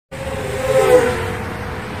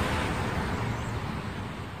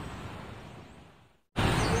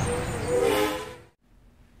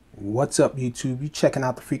What's up, YouTube? You checking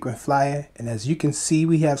out the Frequent Flyer, and as you can see,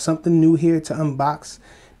 we have something new here to unbox.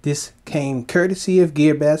 This came courtesy of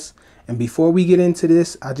GearBest, and before we get into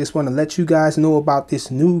this, I just want to let you guys know about this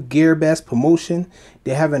new GearBest promotion.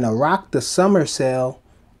 They're having a Rock the Summer sale.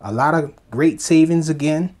 A lot of great savings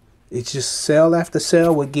again. It's just sale after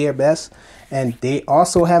sale with GearBest, and they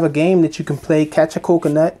also have a game that you can play, Catch a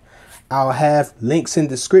Coconut. I'll have links in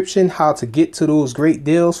description how to get to those great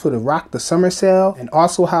deals for the Rock the Summer sale, and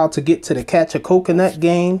also how to get to the Catch a Coconut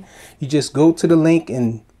game. You just go to the link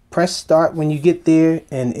and press start when you get there,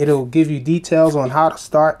 and it'll give you details on how to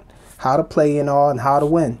start, how to play and all, and how to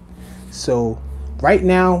win. So right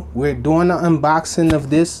now we're doing the unboxing of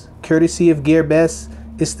this courtesy of GearBest.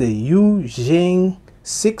 It's the Yuzheng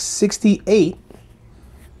 668,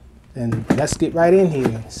 and let's get right in here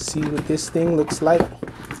and see what this thing looks like.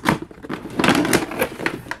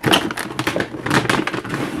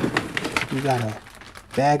 We got a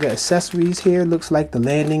bag of accessories here. Looks like the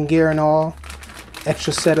landing gear and all.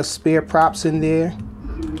 Extra set of spare props in there.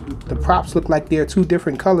 The props look like they're two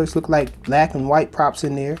different colors. Look like black and white props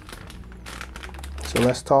in there. So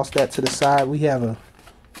let's toss that to the side. We have a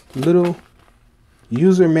little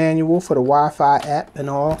user manual for the Wi-Fi app and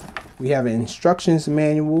all. We have an instructions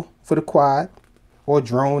manual for the quad, or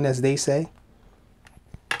drone as they say.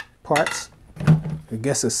 Parts. I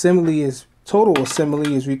guess total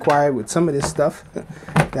assembly is required with some of this stuff.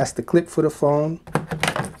 That's the clip for the phone.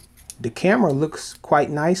 The camera looks quite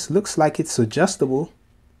nice. Looks like it's adjustable.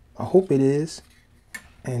 I hope it is.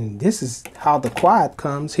 And this is how the quad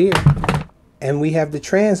comes here. And we have the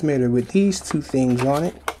transmitter with these two things on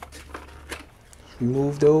it.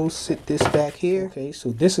 Remove those, sit this back here. Okay, so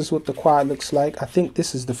this is what the quad looks like. I think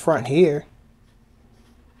this is the front here.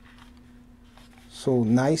 So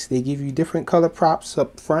nice. They give you different color props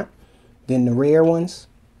up front than the rear ones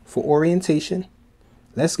for orientation.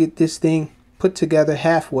 Let's get this thing put together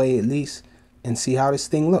halfway at least and see how this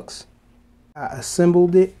thing looks. I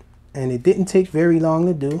assembled it and it didn't take very long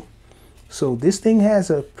to do. So this thing has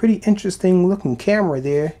a pretty interesting looking camera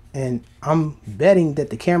there, and I'm betting that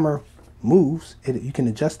the camera moves. You can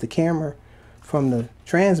adjust the camera from the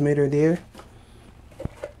transmitter there.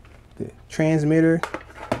 The transmitter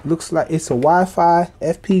looks like it's a Wi-Fi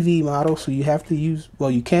FPV model, so you have to use, well,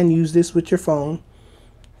 you can use this with your phone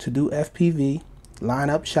to do FPV, line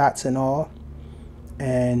up shots and all.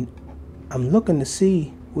 And I'm looking to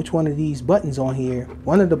see which one of these buttons on here,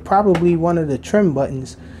 probably one of the trim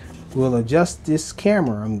buttons, will adjust this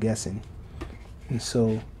camera, I'm guessing. And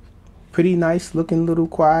so pretty nice looking little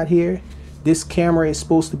quad here. This camera is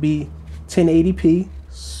supposed to be 1080p,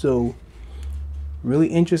 so really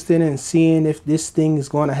interested in seeing if this thing is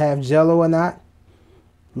going to have jello or not.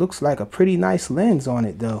 Looks like a pretty nice lens on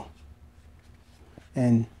it though.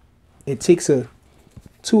 And it takes a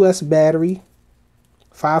 2S battery,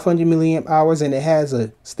 500 milliamp hours, and it has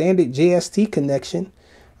a standard JST connection.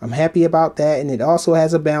 I'm happy about that. And it also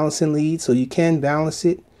has a balancing lead, so you can balance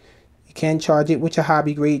it. You can charge it with your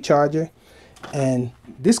hobby grade charger. And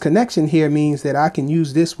this connection here means that I can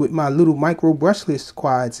use this with my little micro brushless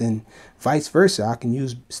quads, and vice versa. I can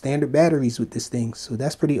use standard batteries with this thing. So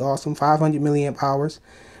that's pretty awesome. 500 milliamp hours,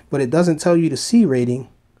 but it doesn't tell you the C rating.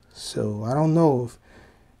 So I don't know if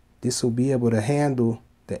this will be able to handle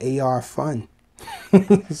the AR fun.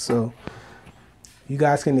 So you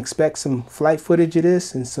guys can expect some flight footage of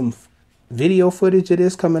this and some video footage of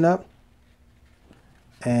this coming up.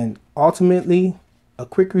 And ultimately, a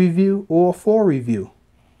quick review or a full review.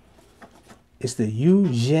 It's the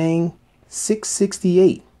Yuzheng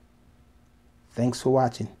 668. Thanks for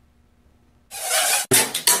watching.